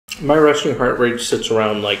My resting heart rate sits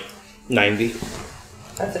around like 90.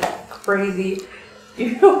 That's crazy.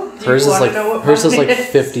 Hers is like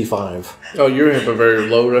 55. Oh, you have a very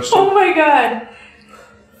low resting. Oh my god.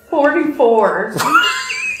 44.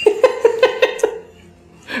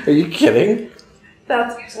 Are you kidding?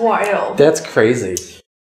 That's wild. That's crazy.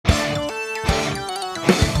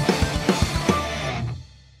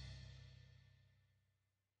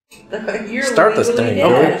 Start this thing.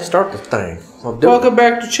 Okay? Start this thing. Welcome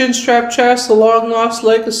back to Chinstrap Chaps, the long lost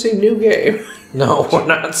legacy new game. No, we're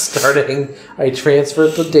not starting. I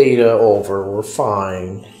transferred the data over. We're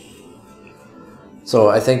fine. So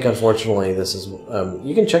I think, unfortunately, this is...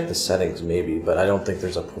 you can check the settings, maybe, but I don't think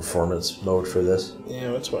there's a performance mode for this.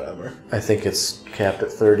 Yeah, it's whatever. I think it's capped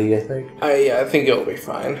at 30, I think. I think it'll be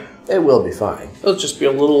fine. It will be fine. It'll just be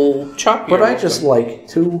a little choppy. But I just like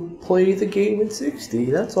to play the game at 60,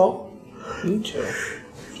 that's all. Me too.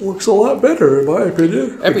 Looks a lot better, in my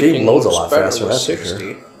opinion. Everything the game loads a lot better faster, with that's 60. for sure.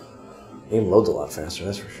 The game loads a lot faster,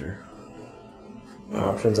 that's for sure.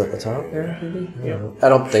 Options at the top there, maybe? Yeah. I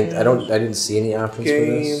didn't see any options for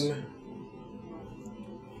this.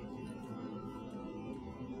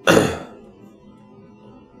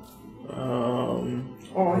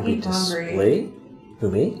 Oh, he's hungry. Display? Who,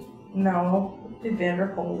 me? No, the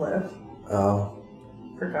Vanderpool live. Oh.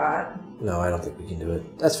 Forgot. No, I don't think we can do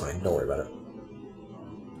it. That's fine, don't worry about it.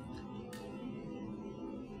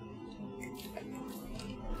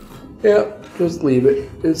 Yeah, just leave it.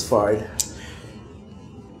 It's fine.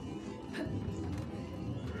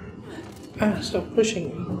 Stop pushing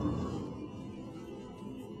me.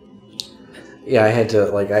 Yeah, I had to,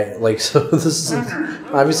 so this is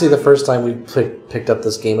obviously the first time we picked up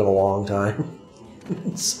this game in a long time.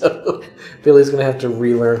 So, Billy's gonna have to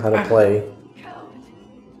relearn how to play.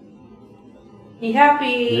 Be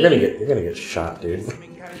happy. You're gonna get shot, dude.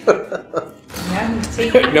 Nope,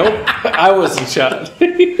 I wasn't shot.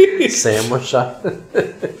 Sam was shot.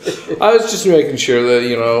 I was just making sure that,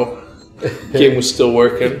 game was still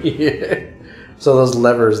working. Yeah. So those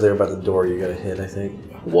levers there by the door you gotta hit, I think.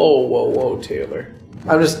 Whoa, Taylor.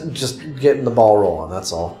 I'm just getting the ball rolling,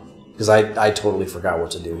 that's all. Because I totally forgot what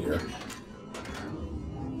to do here.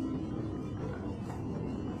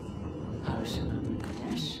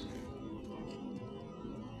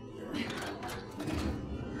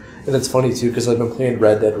 And it's funny too, because I've been playing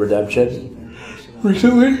Red Dead Redemption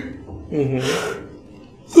recently. Mm-hmm.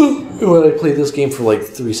 When I played this game for like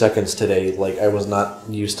 3 seconds today, I was not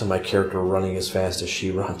used to my character running as fast as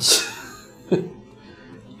she runs.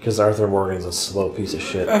 Because Arthur Morgan's a slow piece of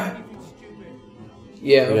shit. Yeah.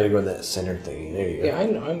 You gotta go in that center thingy. There you go. Yeah, I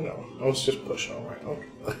know. I was just pushing around.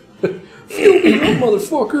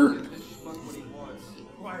 Motherfucker!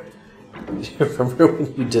 You remember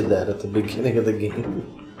when you did that at the beginning of the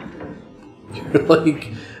game? You're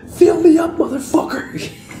like, fill me up, motherfucker!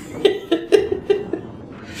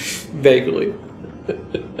 Vaguely.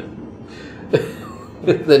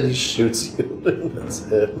 Then he shoots you, and that's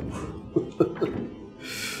it.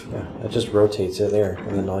 Yeah, that just rotates it there,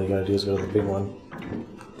 and then all you gotta do is go to the big one.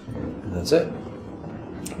 And that's it.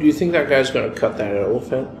 Do you think that guy's gonna cut that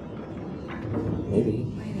elephant? Maybe.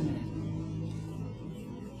 Wait a minute.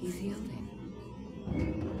 He's yielding.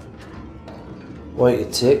 Wait a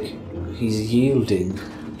tick. He's yielding.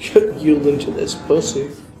 Yielding to this pussy.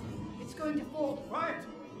 It's going to fall. Quiet!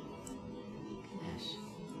 Ganesh,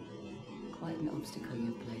 quite an obstacle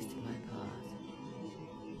you've placed in my path.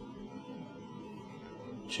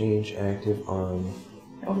 Change active arm.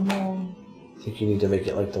 Oh no. I think you need to make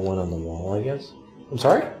it like the one on the wall, I guess. I'm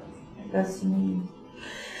sorry? That's me.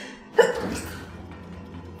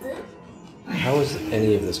 How is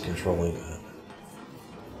any of this controlling that?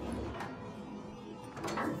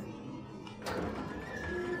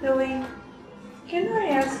 Billy, can I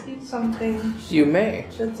ask you something? You may.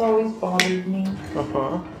 That's always bothered me.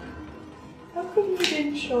 Uh-huh. How come you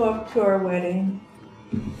didn't show up to our wedding?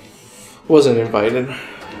 Wasn't invited.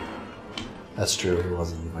 That's true, he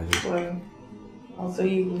wasn't invited. Well, also,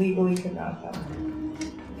 you legally could not have.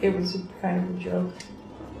 It was kind of a joke.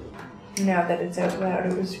 Now that it's out loud,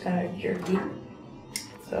 it was kind of jerky.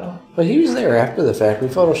 So. But he was there after the fact. We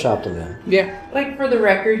photoshopped him in. Yeah. Like, for the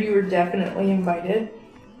record, you were definitely invited.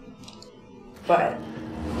 But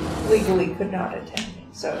legally could not attend.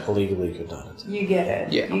 So. Legally could not attend. You get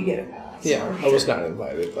it. Yeah. You get a pass. Yeah, I was not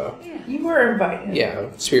invited, though. You were invited.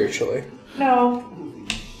 Yeah, spiritually. No.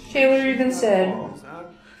 Taylor even said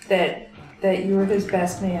that you were his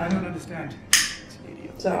best man. I don't understand.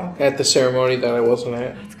 So. At the ceremony that I wasn't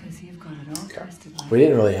at. That's because you've got it all twisted. We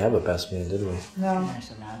didn't really have a best man, did we? No.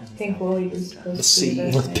 Pink Lloyd was supposed The to be sea.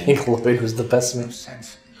 the best man. Pink Lloyd was the best man.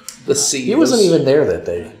 Sense. The sea. He wasn't even there that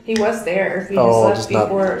day. He was there. He Oh, just just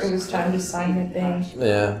left not- before it was time to sign the thing.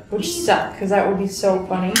 Yeah. Which sucked, because that would be so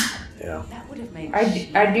funny. Yeah. That would have made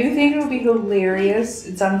I do think it would be hilarious.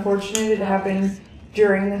 It's unfortunate it happened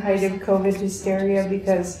during the height of COVID hysteria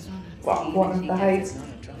because, well, one of the heights,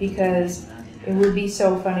 because it would be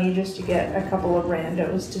so funny just to get a couple of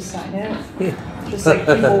randos to sign it. Just like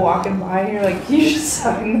people walking by and you're like, you should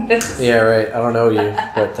sign this. Yeah, right. I don't know you,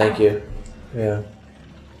 but thank you. Yeah.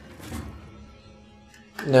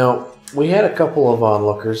 Now, we had a couple of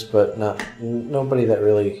onlookers, but nobody that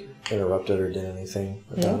really interrupted or did anything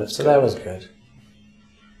about it, so that was good.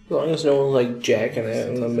 As long as no one's like jacking it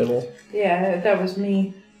in the middle. Yeah, that was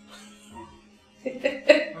me.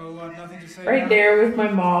 Nothing to say Right now? there with my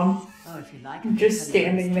mom. Oh, if you like. I'm just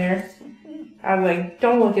standing there. I'm like,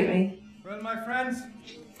 don't look at me. Well, my friends,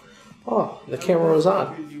 Oh, the camera was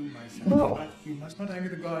on. kill you myself, Oh. but you must not anger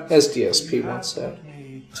the gods. As DSP You once have said. taught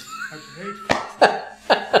me a great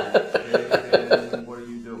What are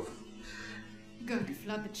you doing? Go to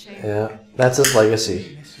flood the chamber. Yeah, that's his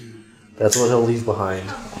legacy. miss you. That's what he'll leave behind.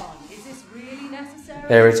 Come on, is this really necessary?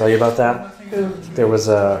 Did I ever tell you about that? Who?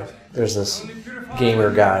 There's this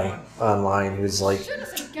gamer guy online who's like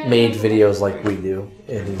made videos like we do,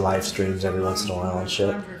 and he live streams every once in a while and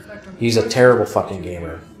shit. He's a terrible fucking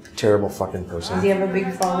gamer. Terrible fucking Does he person. have a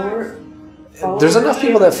big follower? There's enough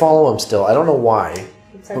people that follow him still. I don't know why.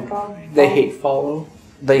 What's that called? They hate follow.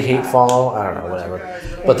 They hate follow. I don't know, whatever.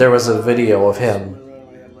 But there was a video of him.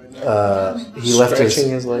 He left Stretching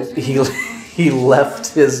his leg. he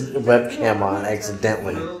left his webcam on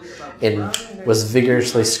accidentally, and was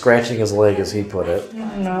vigorously scratching his leg, as he put it.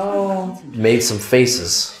 No. Made some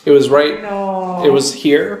faces. It was right. No. It was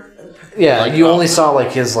here, Yeah, Like, you only saw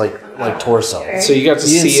like his like torso. so you got to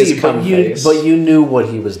You see didn't his cum face. but you knew what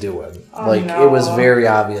he was doing. Oh, Like no. it was very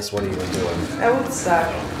obvious what he was doing. That would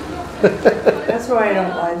suck. That's why I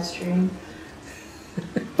don't live stream.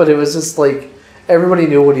 But it was just like everybody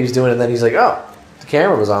knew what he was doing, and then he's like, "Oh, the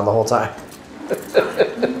camera was on the whole time."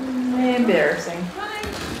 Embarrassing.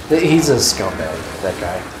 He's a scumbag, that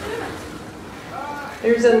guy.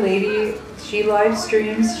 There's a lady, she live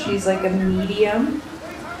streams, she's like a medium.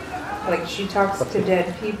 Like she talks to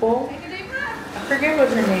dead people. I forget what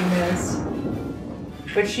her name is.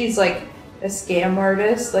 But she's like a scam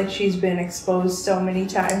artist. Like she's been exposed so many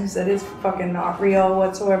times that it's fucking not real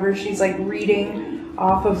whatsoever. She's like reading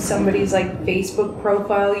off of somebody's like Facebook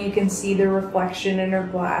profile. You can see the reflection in her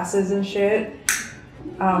glasses and shit.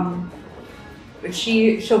 But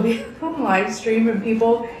she'll be on live stream and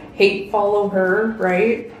people hate follow her,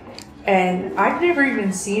 right? And I've never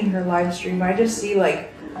even seen her live stream. I just see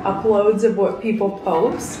like uploads of what people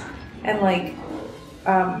post, and like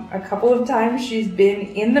a couple of times she's been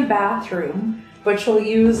in the bathroom, but she'll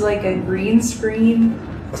use like a green screen,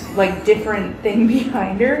 like different thing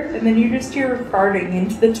behind her, and then you just hear her farting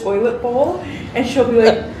into the toilet bowl, and she'll be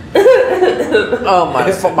like, Oh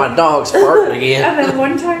my dog's farting again. and then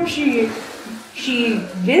one time she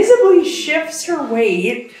visibly shifts her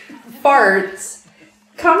weight, farts,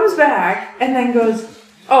 comes back, and then goes,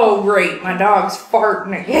 "Oh great, my dog's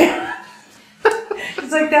farting again."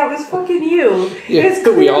 It's like, that was fucking you. Yeah, It's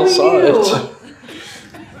we all clearly saw you.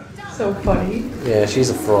 So funny. Yeah, she's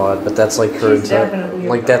a fraud, but that's like her She's definitely a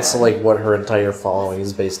like that's fraud. like what her entire following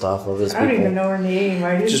is based off of. Is I don't even people know her name.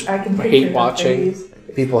 I Just can hate picture her watching. face.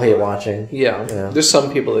 people hate watching. Yeah. Yeah. There's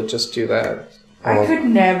some people that just do that. I could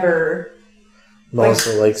never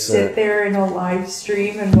Melissa likes sit it. there in a live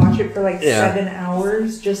stream and watch it for like Yeah. 7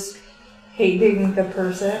 hours just hating the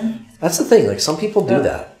person. That's the thing. Like some people do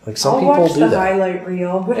that. Like some I'll people watch do the that. highlight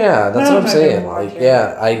reel. But Yeah, that's I'm what I'm not saying. gonna watch Like, it.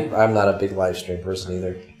 yeah, I'm not a big live stream person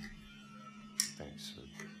either.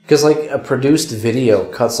 Because like a produced video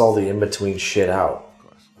cuts all the in between shit out.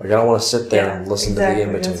 Like I don't want to sit there and listen to the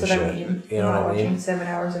in between That's what shit. I mean. You know I'm not what I watching mean? 7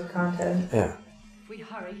 hours of content. Yeah. If we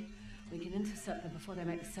hurry, we can intercept them before they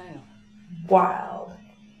make the sale. Wild.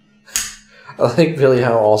 I like really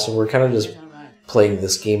how also we're kind of just Is that right? playing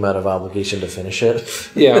this game out of obligation to finish it.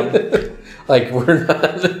 Yeah. Like we're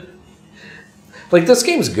not. Like this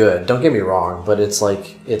game's good. Don't get me wrong, but it's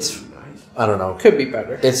like it's. I don't know. Could be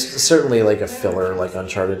better. It's certainly like a filler, like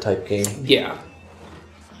Uncharted type game. Yeah.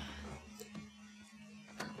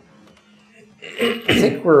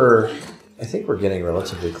 I think we're getting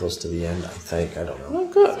relatively close to the end. I think. I don't know. Oh,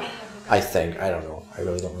 good. I think. I don't know. I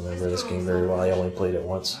really don't remember this game very well. I only played it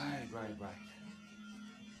once. Right.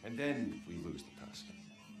 And then we lose the tusk.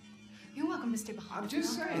 You're welcome to stay behind. I'm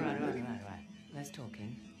just saying. Right. Less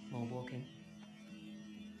talking, more walking.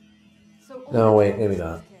 So No, wait, maybe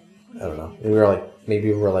not. I don't know.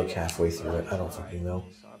 Maybe we were like halfway through it. I don't fucking know.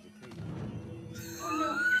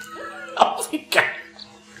 my god.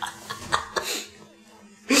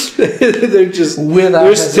 They're just Without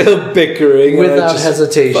they're still bickering and I Without just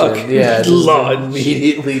hesitation. fucking Yeah, just lunge.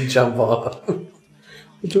 immediately jump off.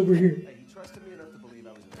 It's over here. He trusted me enough to believe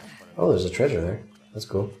I was an expert. Oh, there's a treasure there. That's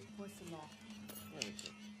cool.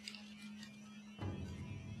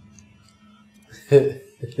 I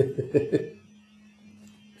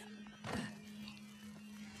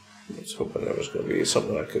was hoping there was going to be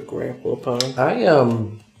something I could grapple upon.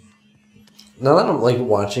 Now that I'm like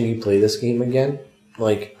watching you play this game again,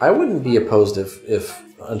 like I wouldn't be opposed if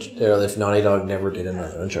Naughty Dog never did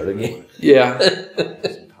another Uncharted game. Yeah.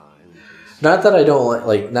 Not that I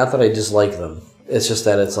don't not that I dislike them. It's just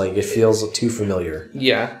that it's like it feels too familiar.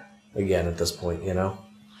 Yeah. Again, at this point, you know.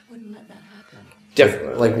 I wouldn't let that happen.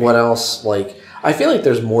 Definitely. Like what else? Like I feel like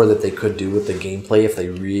there's more that they could do with the gameplay if they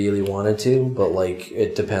really wanted to, but like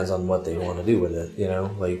it depends on what they want to do with it. You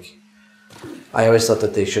know, like I always thought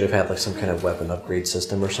that they should have had like some kind of weapon upgrade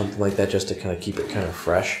system or something like that just to kind of keep it kind of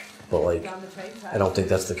fresh. But like I don't think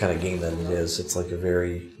that's the kind of game that it is. It's like a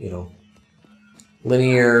very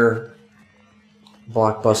linear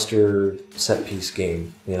blockbuster set piece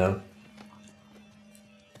game. You know.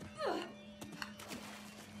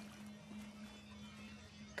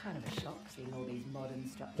 Kind of a shock seeing all these modern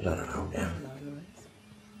structures. But I don't know, man.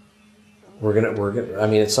 We're gonna. I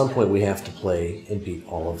mean, at some point we have to play and beat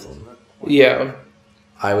all of them. Yeah.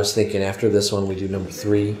 I was thinking after this one we do number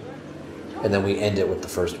 3, and then we end it with the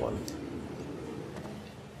first one.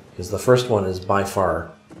 Because the first one is by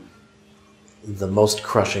far the most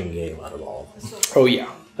crushing game out of all of them. Oh,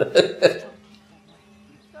 yeah.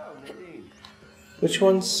 Which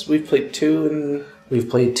ones? We've played 2 and... We've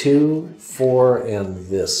played 2, 4, and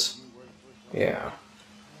this. Yeah.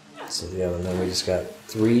 So yeah, and then we just got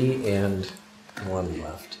 3 and 1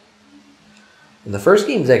 left. And the first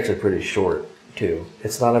game's actually pretty short, too.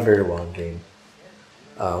 It's not a very long game.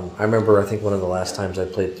 I remember, I think one of the last times I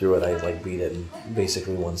played through it, I beat it in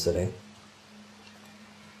basically one sitting.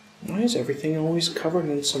 Why is everything always covered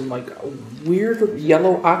in some, weird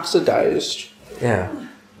yellow oxidized? Yeah,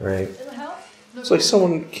 right. It's like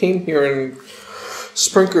someone came here and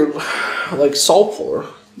sprinkled, sulfur.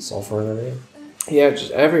 Sulfur and everything. Yeah,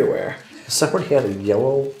 just everywhere. Somebody had a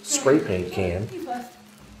yellow spray paint can.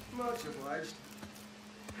 Much obliged.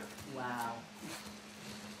 Wow.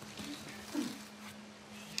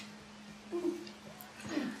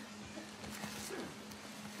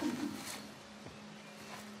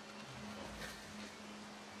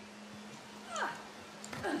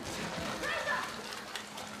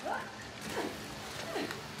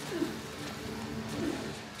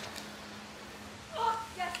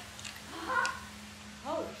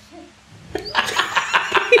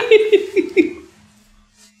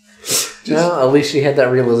 Well, at least she had that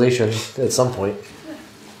realization at some point.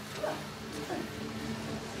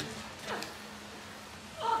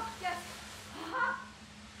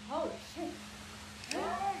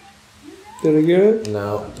 Did I get it?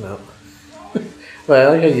 No.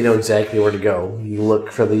 Well, you know exactly where to go. You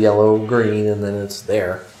look for the yellow, green, and then it's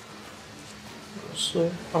there. So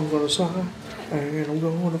I'm gonna slide, and I'm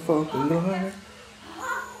gonna fucking glide.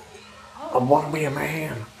 I want to be a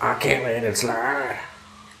man. I can't let it slide.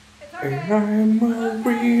 And I'm a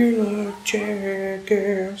real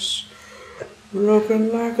jackass,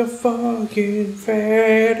 looking like a fucking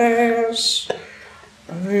fat ass.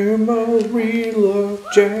 I am a real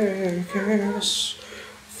jackass,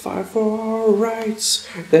 fight for our rights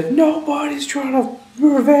that nobody's trying to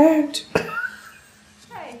prevent.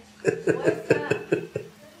 Hey, what's that?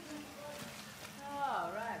 Oh,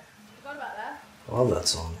 right. Forgot about that. I love that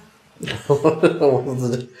song.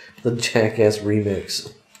 the Jackass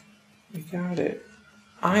remix. We got it.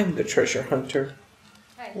 I'm the treasure hunter.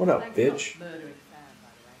 Hey, What up, thanks bitch? for murdering Sam,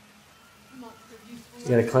 by the way. You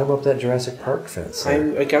gotta climb up that Jurassic Park fence.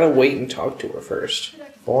 I gotta wait and talk to her first.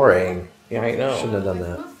 Boring. Yeah, I know. Shouldn't have done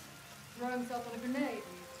that. Throw himself on a grenade and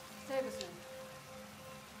save us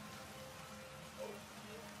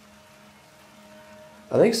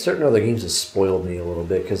all. I think certain other games have spoiled me a little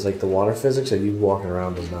bit because, like, the water physics of you walking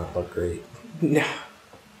around does not look great. No.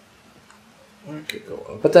 I could go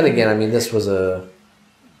up. But then again, I mean, this was a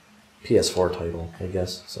PS4 title, I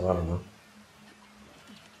guess, so I don't know.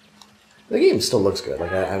 The game still looks good.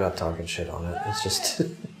 Like, I'm not talking shit on it. It's just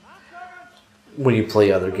when you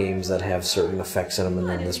play other games that have certain effects in them and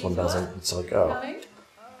then this one doesn't, it's like, oh,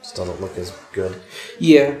 this doesn't look as good.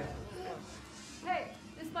 Yeah. Hey,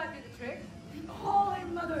 this might be the trick. Holy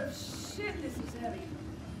mother of shit, this is heavy.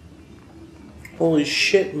 Holy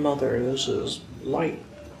shit, mother, this is light.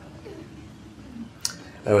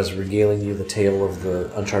 I was regaling you the tale of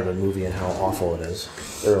the Uncharted movie and how awful it is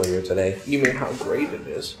earlier today. You mean how great it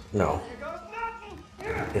is? No.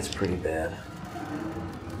 It's pretty bad.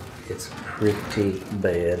 It's pretty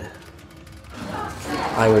bad.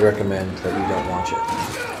 I would recommend that you don't watch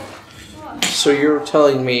it. So you're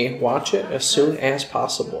telling me watch it as soon as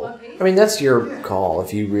possible? I mean, that's your call.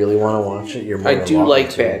 If you really want to watch it, you're more I than do welcome like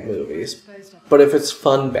to. bad movies, but if it's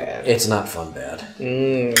fun bad, It's not fun bad.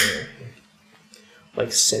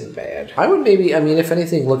 Like Sinbad. I would maybe, I mean, if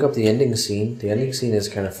anything, look up the ending scene. The ending scene is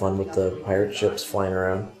kind of fun with the pirate ships flying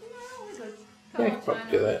around. Yeah, I could probably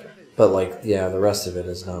do that. But, like, yeah, the rest of it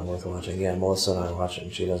is not worth watching. Yeah, Melissa and I watched it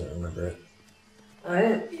and she doesn't remember it.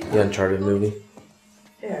 What? The Uncharted movie.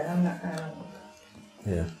 Yeah, I'm not. I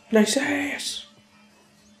don't know. Yeah. Nice ass.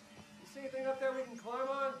 See anything up there we can climb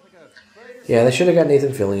on? Like a crate or Yeah, they should have got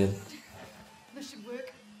Nathan Fillion. This should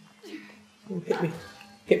work. Hit me.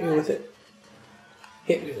 Hit me with it.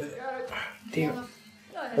 Hit me with it. got it. Damn.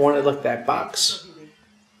 I want to lick that box.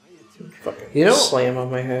 Fucking You know- slam on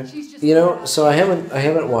my head. You know, so I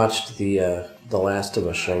haven't watched the Last of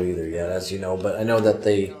Us show either yet, as you know, but I know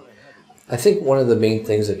that I think one of the main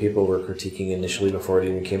things that people were critiquing initially before it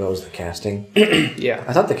even came out was the casting. Yeah.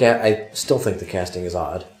 I thought I still think the casting is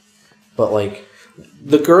odd, but like,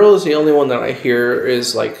 The girl is the only one that I hear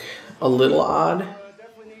is like a little odd.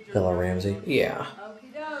 Bella Ramsey. Yeah.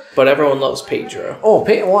 But everyone loves Pedro. Oh,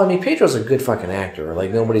 well, I mean, Pedro's a good fucking actor.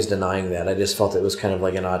 Like, nobody's denying that. I just felt it was kind of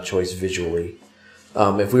like an odd choice visually.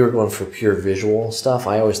 If we were going for pure visual stuff,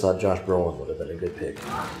 I always thought Josh Brolin would have been a good pick.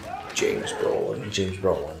 James Brolin. James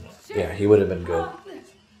Brolin. Yeah, he would have been good.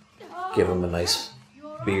 Give him a nice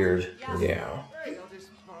beard. And Yeah.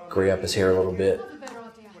 gray up his hair a little bit.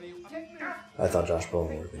 I thought Josh Brolin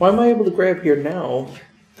would have been Why am I able to grab here now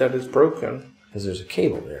that is broken? because there's a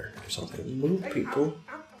cable there or something. Move, people.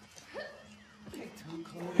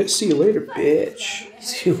 See you later, bitch.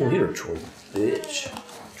 See you later, Troy, bitch.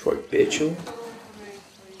 Troy Bitchel.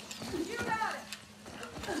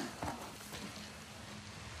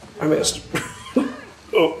 I missed.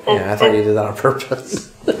 Yeah, I thought you did that on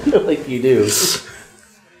purpose. Like you do.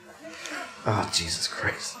 Oh, Jesus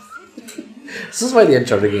Christ. This is why the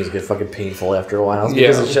Uncharted games get fucking painful after a while. It's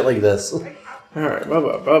because Yeah. of shit like this. Alright,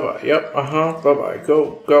 bye-bye, bye-bye. Yep, bye-bye.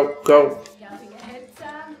 Go, go, go. Scouting ahead,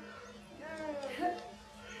 Sam.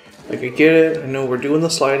 Like, I get it. I know we're doing the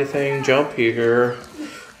slidey thing. Jump here.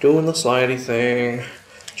 Doing the slidey thing.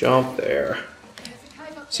 Jump there.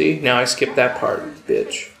 See? Now I skipped that part,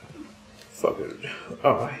 bitch. Fuck it.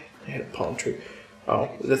 Oh, I hit a palm tree. Oh,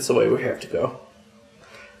 that's the way we have to go.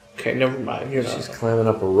 Okay, never mind. You're She's not. climbing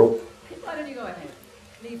up a rope. Why don't you go ahead?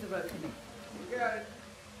 Leave the rope to me. You got it.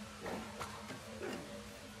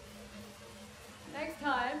 Next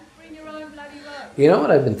time, bring your own bloody rope. You know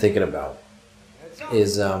what I've been thinking about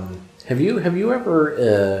is have you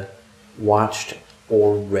ever watched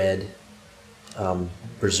or read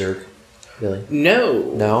Berserk? Really? No.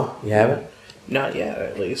 No, you haven't. Not yet,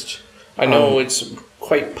 at least. I know it's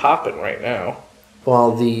quite popping right now.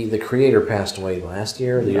 Well, the creator passed away last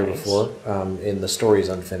year, or the year Nice. before, and the story's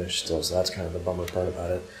unfinished still, so that's kind of the bummer part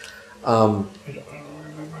about it.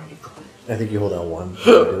 I think you hold L1.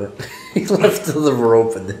 Do it. You left the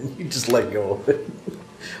rope and then you just let go of it.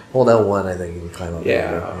 Hold L1, I think, and you climb up.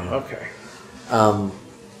 Yeah, okay.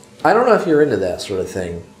 I don't know if you're into that sort of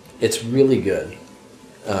thing. It's really good.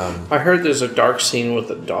 I heard there's a dark scene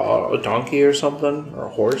with a donkey or something, or a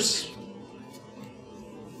horse.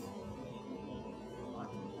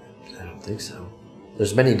 I don't think so.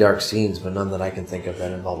 There's many dark scenes, but none that I can think of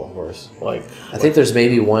that involve a horse. Like, I think there's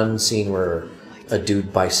maybe one scene where a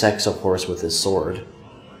dude bisects a horse with his sword.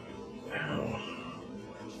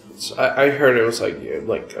 I heard it was like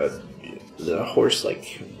the horse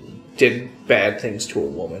like did bad things to a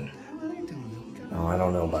woman. Oh, I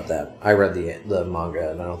don't know about that. I read the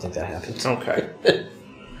manga, and I don't think that happens. Okay.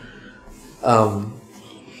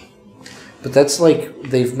 But that's like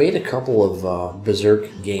they've made a couple of Berserk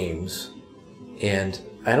games, and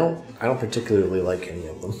I don't particularly like any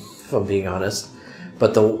of them, if I'm being honest.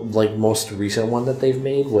 But the most recent one that they've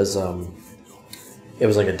made was it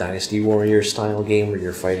was like a Dynasty Warrior style game where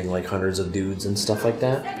you're fighting like hundreds of dudes and stuff like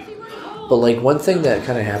that. But like one thing that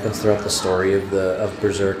kind of happens throughout the story of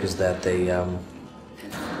Berserk is that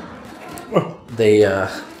well,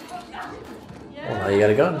 now you got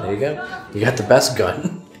a gun. There you go. You got the best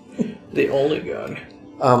gun. The only gun.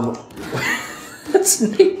 That's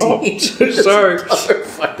Nate Oh, Dean. sorry.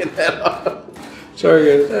 Fucking that up.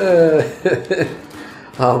 Sorry, guys.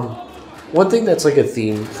 One thing that's like a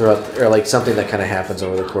theme throughout, or like something that kind of happens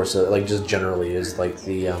over the course of, like just generally, is like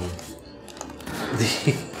the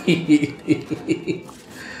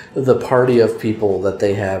the party of people that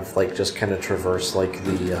they have like just kind of traverse like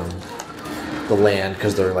the land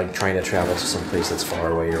because they're like trying to travel to some place that's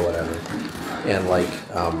far away or whatever, and like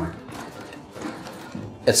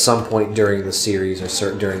at some point during the series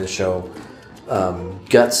or during the show,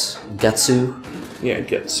 Getsu. Yeah,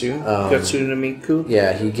 Getsu. Getsu no Miku.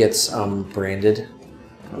 Yeah, he gets branded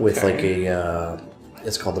with Okay. like a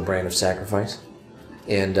it's called the brand of sacrifice,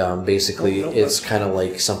 and basically it's kind of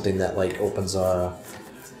like something that like opens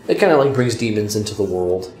it kind of like brings demons into the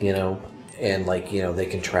world, you know, and like, you know, they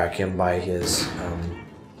can track him by his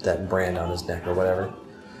that brand on his neck or whatever,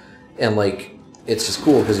 and like it's just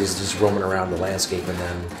cool because he's just roaming around the landscape and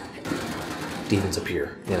then demons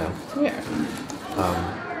appear, you know.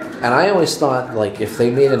 Yeah. And I always thought, like, if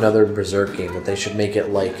they made another Berserk game, that they should make it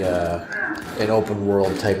like an open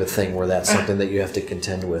world type of thing where that's something that you have to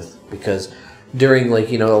contend with. Because during,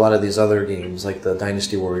 like, you know, a lot of these other games, like the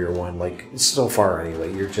Dynasty Warrior one, like, so far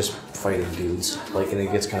anyway, you're just fighting dudes. Like, and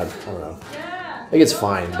it gets kind of, I don't know. It gets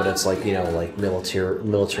fine, but it's like, you know, like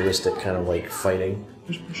militaristic kind of like fighting.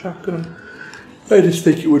 Where's my shotgun? I just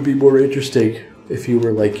think it would be more interesting if you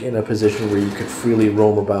were like in a position where you could freely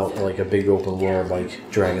roam about like a big open world,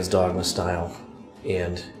 like Dragon's Dogma style,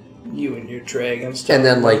 and You and your dragon stuff. and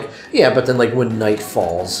then like but then like when night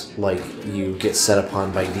falls, like you get set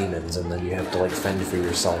upon by demons, and then you have to like fend for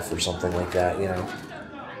yourself or something like that, you know.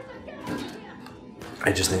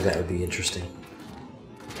 I just think that would be interesting.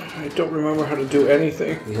 I don't remember how to do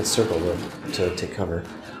anything. You hit circle to take cover.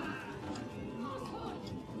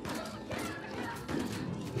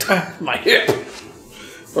 My hip.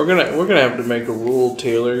 We're gonna have to make a rule,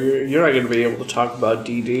 Taylor. You're not gonna be able to talk about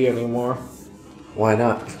DD anymore. Why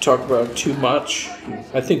not? Talk about it too much.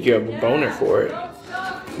 I think you have a boner for it.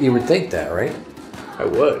 You would think that, right? I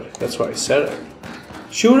would. That's why I said it.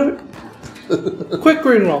 Shoot it. Quick,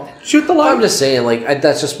 Greenwell. Shoot the light. I'm just saying, like,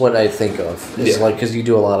 that's just what I think of. It's Yeah. like, because you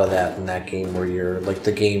do a lot of that in that game where you're, like,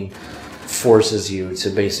 the game forces you to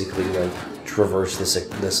basically, like, traverse this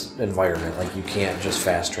environment. Like, you can't just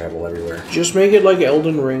fast travel everywhere. Just make it like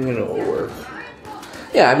Elden Ring and it'll work.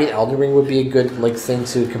 Yeah, I mean, Elden Ring would be a good, like, thing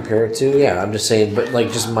to compare it to. Yeah, I'm just saying, but,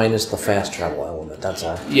 like, just minus the fast travel element, that's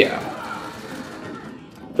all. Yeah.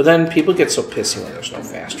 But then people get so pissy when there's no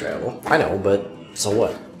fast travel. I know, but so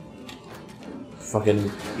what?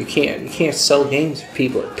 Fucking... You can't sell games if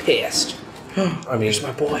people are pissed. I mean, Here's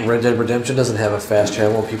my boy. Red Dead Redemption doesn't have a fast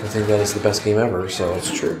travel, and people think that it's the best game ever, so...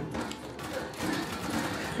 That's true.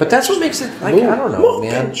 But that's what makes it, like, Move, I don't know, move,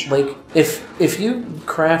 man. bitch. Like, if you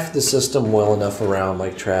craft the system well enough around,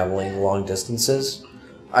 like, traveling long distances,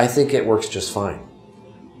 I think it works just fine.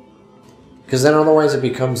 Because then otherwise it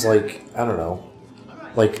becomes, like, I don't know,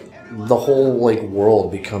 like, the whole, like,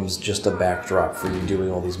 world becomes just a backdrop for you doing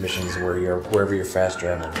all these missions wherever you're fast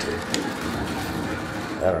traveling to.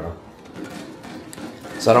 I don't know.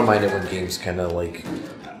 So I don't mind it when games kind of, like,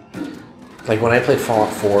 when I played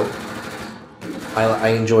Fallout 4, I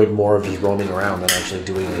enjoyed more of just roaming around than actually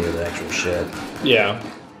doing any of the actual shit. Yeah.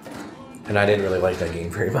 And I didn't really like that game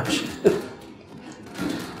very much.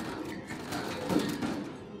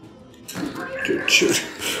 Dude, shoot.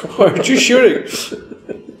 Why aren't you shooting?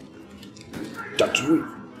 Dodge weave.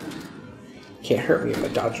 Can't hurt me if I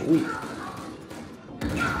dodge weave.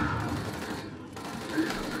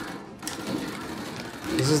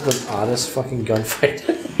 This is the oddest fucking gunfight.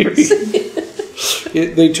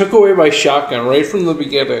 They took away my shotgun right from the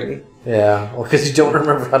beginning. Yeah, well, because you don't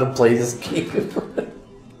remember how to play this game.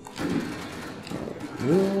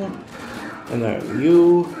 You, and then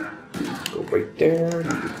you go right there.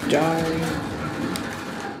 You die.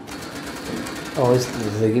 Oh,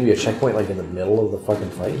 did they give you a checkpoint like in the middle of the fucking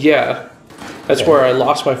fight? Yeah, that's where I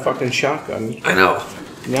lost my fucking shotgun. I know.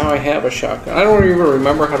 Now I have a shotgun. I don't even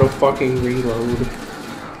remember how to fucking reload.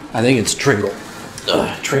 I think it's Tringle.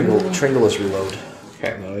 Tringle is reload.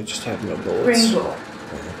 Okay, no, I just have no bullets. Pringle.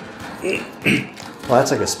 Well, that's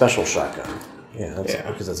like a special shotgun. Yeah, that's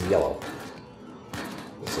because it's yellow.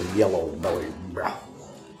 It's a yellow belly.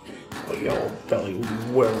 A yellow belly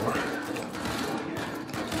wearer.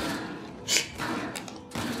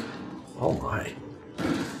 Oh my.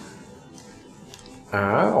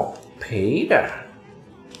 Ow, Peter.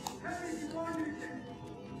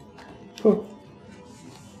 Huh.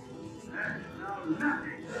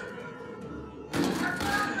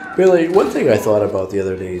 Billy, one thing I thought about the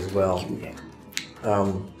other day as well.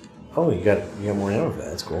 Oh, you got more ammo for that.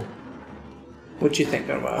 That's cool. What you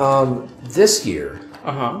thinking about? This year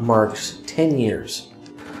Uh-huh. marks 10 years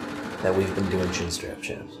that we've been doing Chinstrap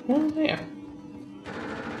Chaps. Well, yeah.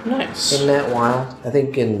 Nice. Isn't that wild? I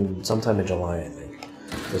think sometime in July, I think,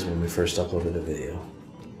 was when we first uploaded a video.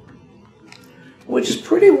 which is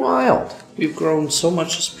pretty wild. We've grown so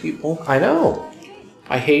much as people. I know.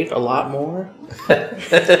 I hate a lot more.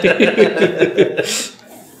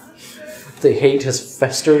 The hate has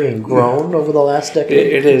festered and grown over the last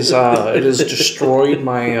decade. It has destroyed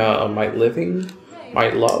my my living, my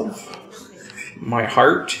love, my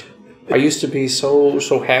heart. I used to be so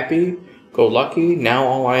happy, go lucky. Now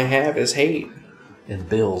all I have is hate And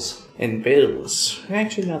bills. and bills.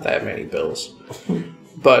 Actually, not that many bills,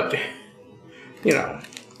 but you know,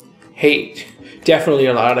 hate. Definitely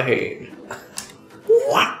a lot of hate.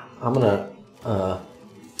 What? I'm gonna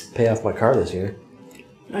pay off my car this year.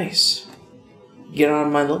 Nice. Get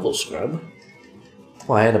on my level, scrub.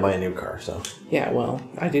 Well, I had to buy a new car, so Yeah, well,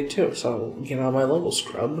 I did too. So get on my level,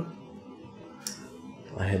 scrub.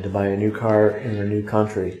 I had to buy a new car in a new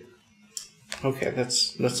country. Okay,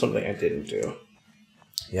 that's something I didn't do.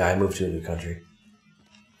 Yeah, I moved to a new country.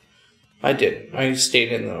 I did. I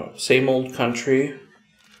stayed in the same old country.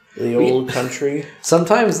 The old country.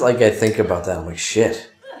 Sometimes, like, I think about that. I'm like, shit.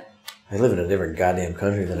 I live in a different goddamn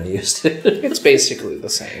country than I used to. It's basically the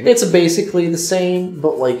same. It's basically the same,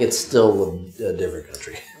 but, like, it's still a different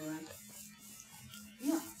country.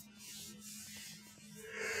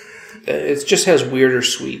 It just has weirder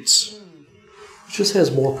sweets. It just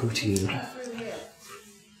has more poutine.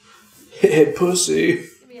 Hey, pussy.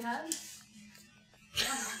 Give me a hand.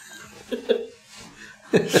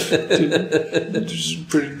 Just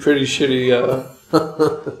pretty shitty. You go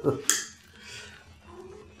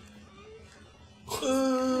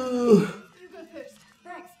first.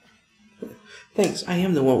 Thanks. Thanks. I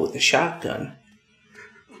am the one with the shotgun.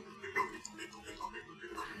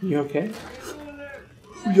 You okay?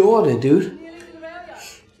 Yawning, dude.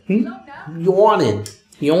 Yawning.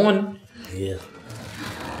 Yawn. Yeah.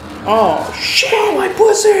 Oh shit! Oh, my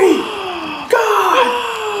pussy! God!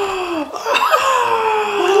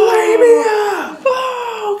 My labia!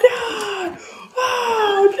 Oh god!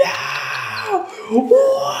 Oh no!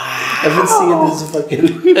 Wow! I've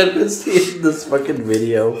been seeing this fucking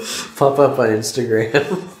video pop up on Instagram.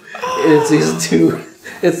 And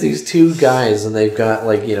it's these two guys, and they've got,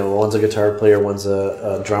 like, you know, one's a guitar player, one's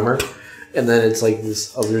a drummer, and then it's like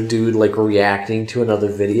this other dude, like, reacting to another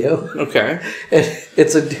video. Okay. And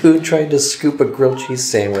it's a dude trying to scoop a grilled cheese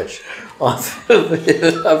sandwich off of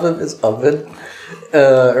his oven,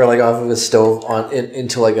 or like off of his stove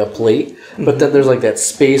into like a plate. But then there's like that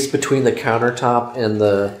space between the countertop and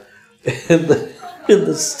the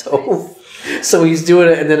stove. So he's doing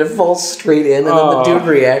it, and then it falls straight in, and then the dude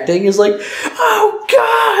reacting is like, "Oh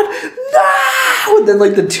God, no!" And then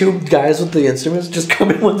like the two guys with the instruments just come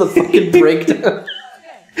in with a fucking breakdown.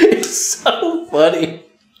 It's so funny.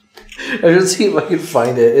 I should see if I can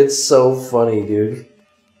find it. It's so funny, dude.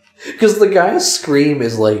 Because the guy's scream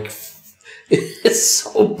is like, it's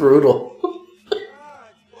so brutal.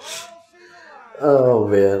 Oh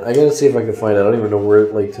man, I gotta see if I can find it. I don't even know where,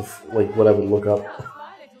 what I would look up. My little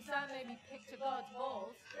son made me picture God's balls.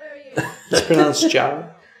 There he is. It's pronounced job.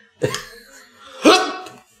 Sounds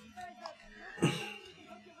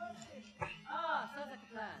like a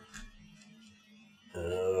plan.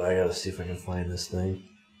 I gotta see if I can find this thing.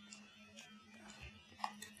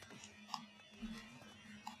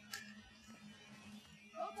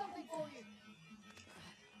 Got something for you.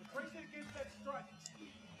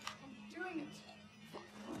 I'm doing it.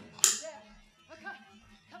 There. Okay.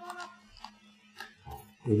 Come on up.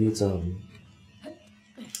 Maybe it's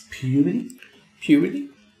puberty? Puberty?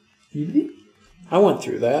 Puberty? I went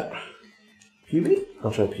through that. Puberty?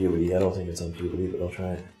 I'll try puberty. I don't think it's on puberty, but I'll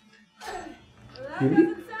try it. That Puberty?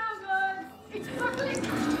 doesn't sound good. It's crackling.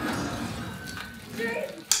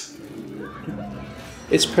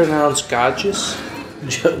 It's pronounced Gojus.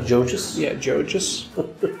 Jojas? Yeah, Jojus.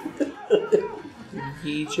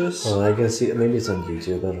 Yeejus. Oh, I gotta see. Maybe it's on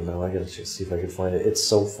YouTube. I don't know. I gotta see if I can find it. It's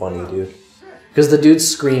so funny, dude. Because the dude's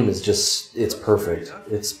scream is just—it's perfect.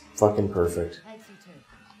 It's fucking perfect.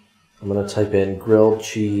 I'm gonna type in grilled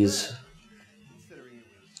cheese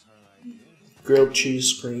Grilled cheese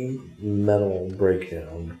scream. metal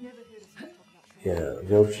breakdown. Yeah,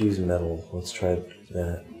 grilled cheese metal. Let's try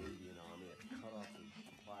that.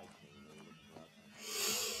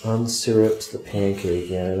 Unsyruped the pancake.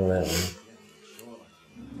 Yeah, I know that one.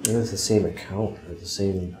 And it's the same account, or the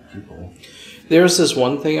same people. There's this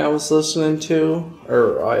one thing I was listening to,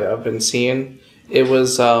 or I've been seeing. It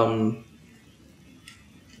was, Yeah,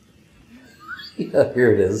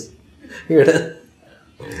 here it is. Here it is.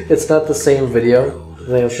 It's not the same video.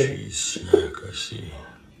 They have to-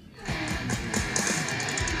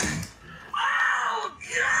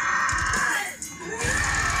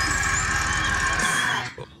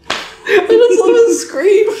 I just love his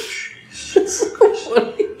scream.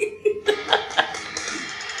 funny.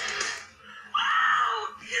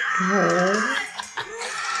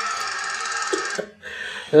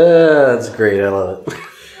 That's great. I love it.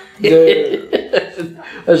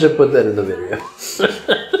 I should put that in the video.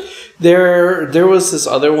 There was this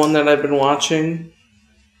other one that I've been watching.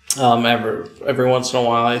 Every once in a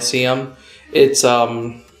while I see them. It's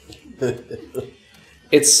I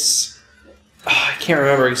can't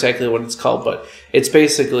remember exactly what it's called, but it's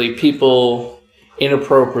basically people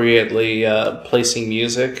inappropriately placing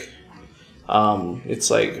music. It's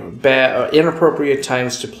like inappropriate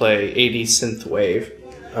times to play 80s synthwave.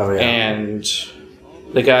 Oh yeah. And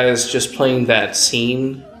the guy is just playing that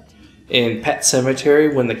scene in Pet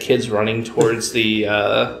Sematary when the kid's running towards the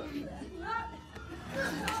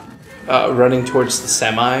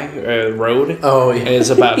semi road. Oh, yeah. And is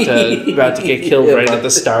about to get killed right at the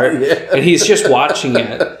start. Yeah. And he's just watching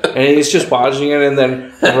it. And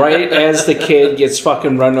then right as the kid gets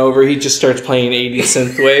fucking run over, he just starts playing 80s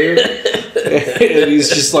synthwave. And he's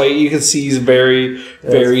just like, you can see he's very,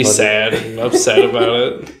 very sad and upset about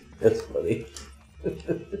it. That's funny.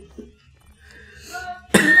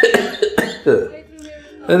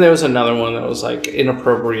 Then there was another one that was like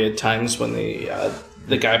inappropriate times when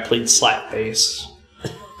the guy played slap bass.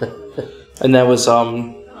 And that was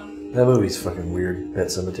that movie's fucking weird. Pet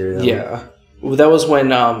Sematary. Yeah. That was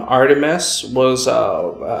when Artemis was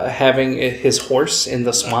having his horse in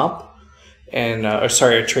the swamp. And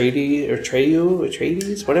Atreides,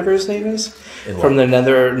 whatever his name is, from the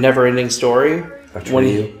Never-Ending Story.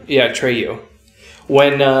 Atreyu.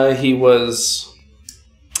 When he was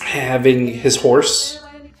having his horse,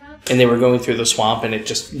 and they were going through the swamp, and it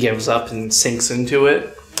just gives up and sinks into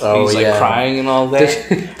it. Oh, and he's like crying and all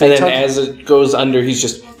that. And then as it goes under, he's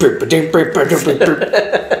just. They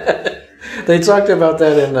talked about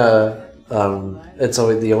that in it's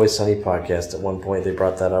the Always Sunny podcast. At one point, they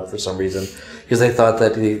brought that up for some reason because they thought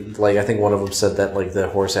that I think one of them said that the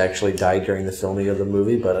horse actually died during the filming of the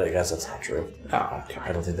movie, but I guess that's not true. Oh, okay.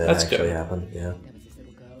 I don't think that That's actually good. happened. Yeah.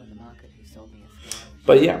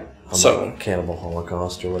 But yeah, so Cannibal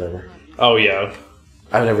Holocaust or whatever. oh yeah,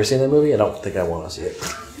 I've never seen that movie. I don't think I want to see it.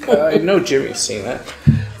 I know Jimmy's seen it.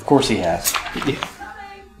 Of course he has. Yeah.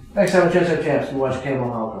 Next time on Chinstrap Chaps, we watch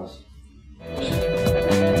Cannibal Holocaust.